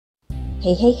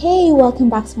Hey,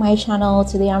 welcome back to my channel.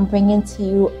 Today I'm bringing to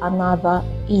you another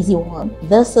easy one.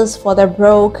 This is for the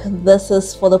broke, this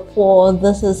is for the poor,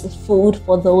 this is food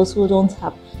for those who don't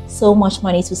have so much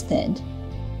money to spend.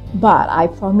 But I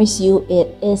promise you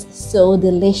it is so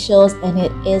delicious and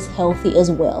it is healthy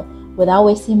as well. Without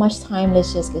wasting much time,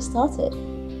 let's just get started.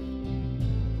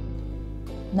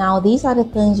 Now these are the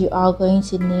things you are going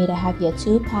to need. I have here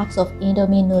 2 packs of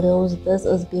Indomie noodles. This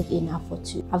is big enough for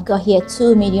 2. I've got here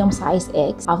 2 medium-sized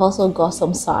eggs. I've also got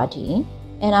some sardine.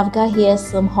 And I've got here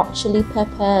some hot chili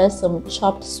peppers, some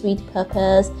chopped sweet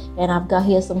peppers, and I've got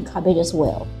here some cabbage as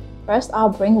well. First, I'll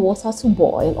bring water to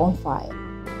boil on fire.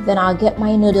 Then I'll get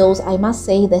my noodles. I must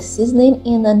say the seasoning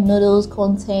in the noodles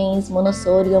contains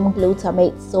monosodium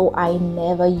glutamate, so I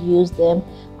never use them.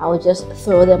 I'll just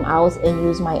throw them out and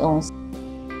use my own.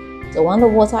 So when the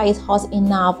water is hot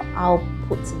enough, I'll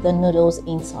put the noodles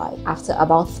inside. After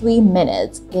about 3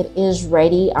 minutes, it is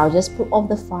ready. I'll just put off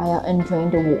the fire and drain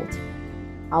the water.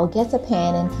 I'll get a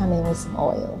pan and come in with some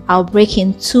oil. I'll break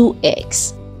in 2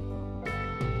 eggs.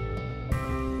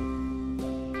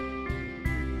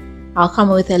 I'll come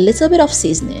with a little bit of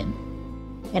seasoning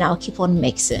and I'll keep on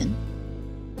mixing.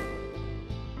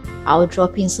 I'll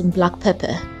drop in some black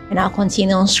pepper and I'll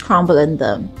continue on scrambling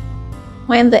them.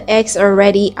 When the eggs are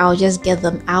ready, I'll just get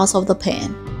them out of the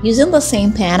pan. Using the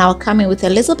same pan, I'll come in with a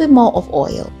little bit more of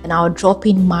oil and I'll drop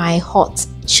in my hot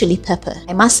chili pepper.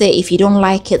 I must say, if you don't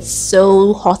like it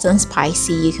so hot and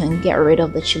spicy, you can get rid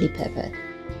of the chili pepper.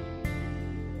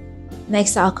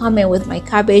 Next, I'll come in with my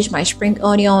cabbage, my spring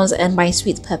onions, and my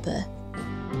sweet pepper.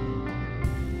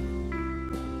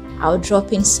 I'll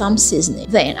drop in some seasoning.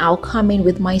 Then I'll come in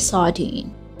with my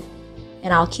sardine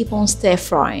and I'll keep on stir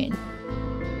frying.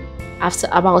 After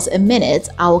about a minute,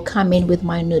 I will come in with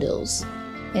my noodles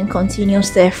and continue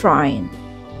stir frying.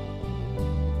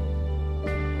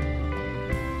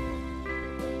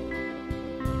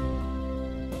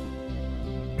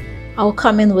 I'll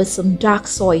come in with some dark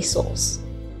soy sauce,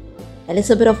 a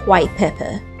little bit of white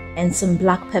pepper, and some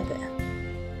black pepper.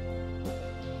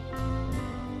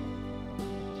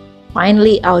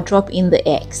 Finally, I'll drop in the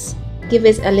eggs. Give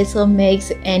it a little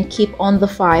mix and keep on the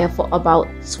fire for about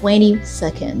 20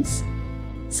 seconds.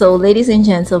 So ladies and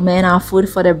gentlemen, our food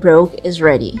for the broke is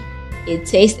ready. It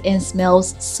tastes and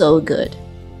smells so good.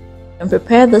 And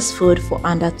prepare this food for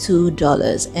under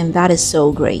 $2 and that is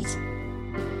so great.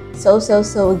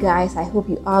 So guys, I hope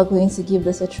you are going to give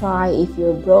this a try. If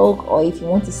you're broke or if you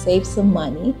want to save some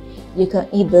money, you can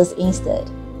eat this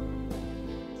instead.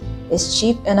 It's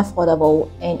cheap and affordable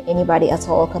and anybody at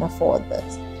all can afford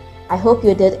this. I hope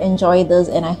you did enjoy this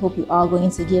and I hope you are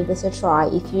going to give this a try.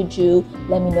 If you do,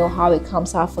 let me know how it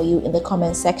comes out for you in the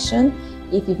comment section.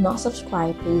 If you've not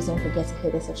subscribed, please don't forget to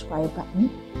hit the subscribe button.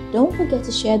 Don't forget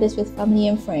to share this with family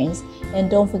and friends, and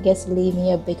don't forget to leave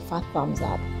me a big fat thumbs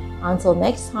up. Until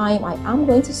next time, I am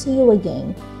going to see you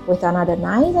again with another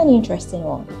nice and interesting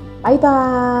one. Bye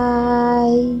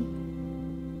bye.